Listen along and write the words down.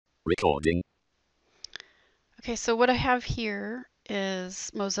Recording. Okay, so what I have here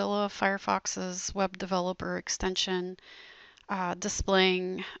is Mozilla Firefox's web developer extension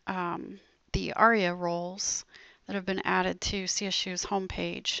displaying the ARIA roles that have been added to CSU's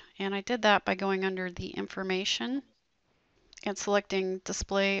homepage. And I did that by going under the information and selecting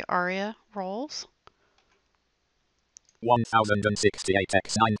display ARIA roles.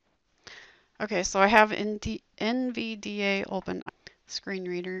 1068x9. Okay, so I have NVDA open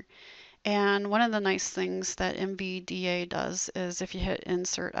Screenreader. And one of the nice things that NVDA does is if you hit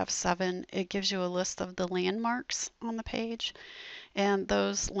Insert F7, it gives you a list of the landmarks on the page. And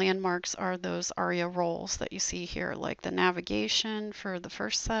those landmarks are those ARIA roles that you see here, like the navigation for the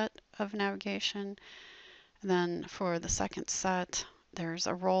first set of navigation. And then for the second set, there's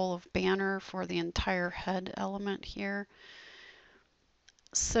a role of banner for the entire head element here.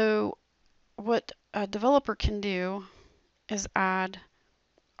 So what a developer can do is add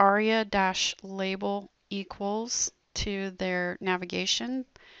aria-label equals to their navigation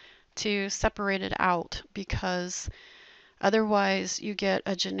to separate it out, because otherwise you get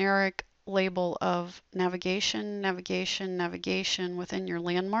a generic label of navigation, navigation, navigation within your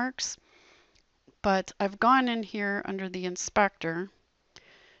landmarks. But I've gone in here under the inspector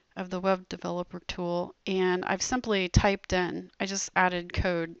of the web developer tool, and I've simply typed in, I just added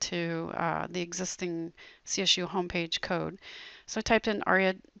code to the existing CSU homepage code. So I typed in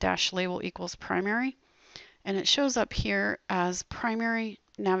aria-label equals primary, and it shows up here as primary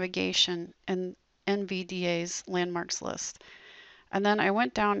navigation in NVDA's landmarks list. And then I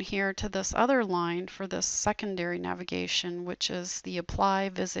went down here to this other line for this secondary navigation, which is the apply,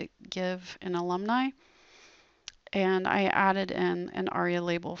 visit, give, and alumni. And I added in an ARIA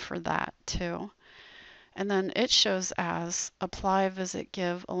label for that too. And then it shows as apply, visit,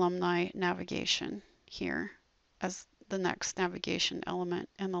 give, alumni, navigation here as the next navigation element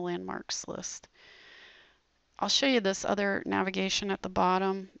in the landmarks list. I'll show you this other navigation at the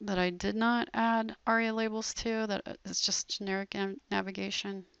bottom that I did not add ARIA labels to, that is just generic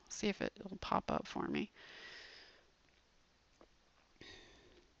navigation. See if it will pop up for me.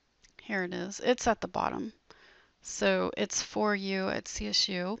 Here it is. It's at the bottom. So it's for you at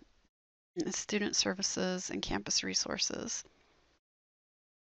CSU, student services and campus resources.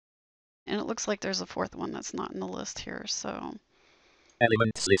 And it looks like there's a fourth one that's not in the list here. So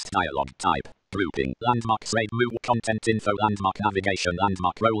Elements list dialog type. Grouping. Landmarks rate move content info landmark navigation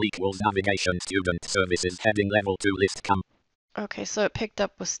landmark role equals navigation student services heading level 2 list camp. okay, so it picked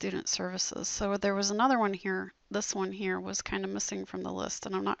up with student services. So there was another one here. This one here was kind of missing from the list,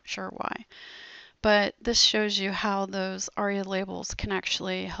 and I'm not sure why. But this shows you how those ARIA labels can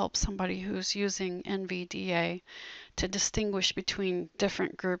actually help somebody who's using NVDA to distinguish between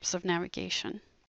different groups of navigation.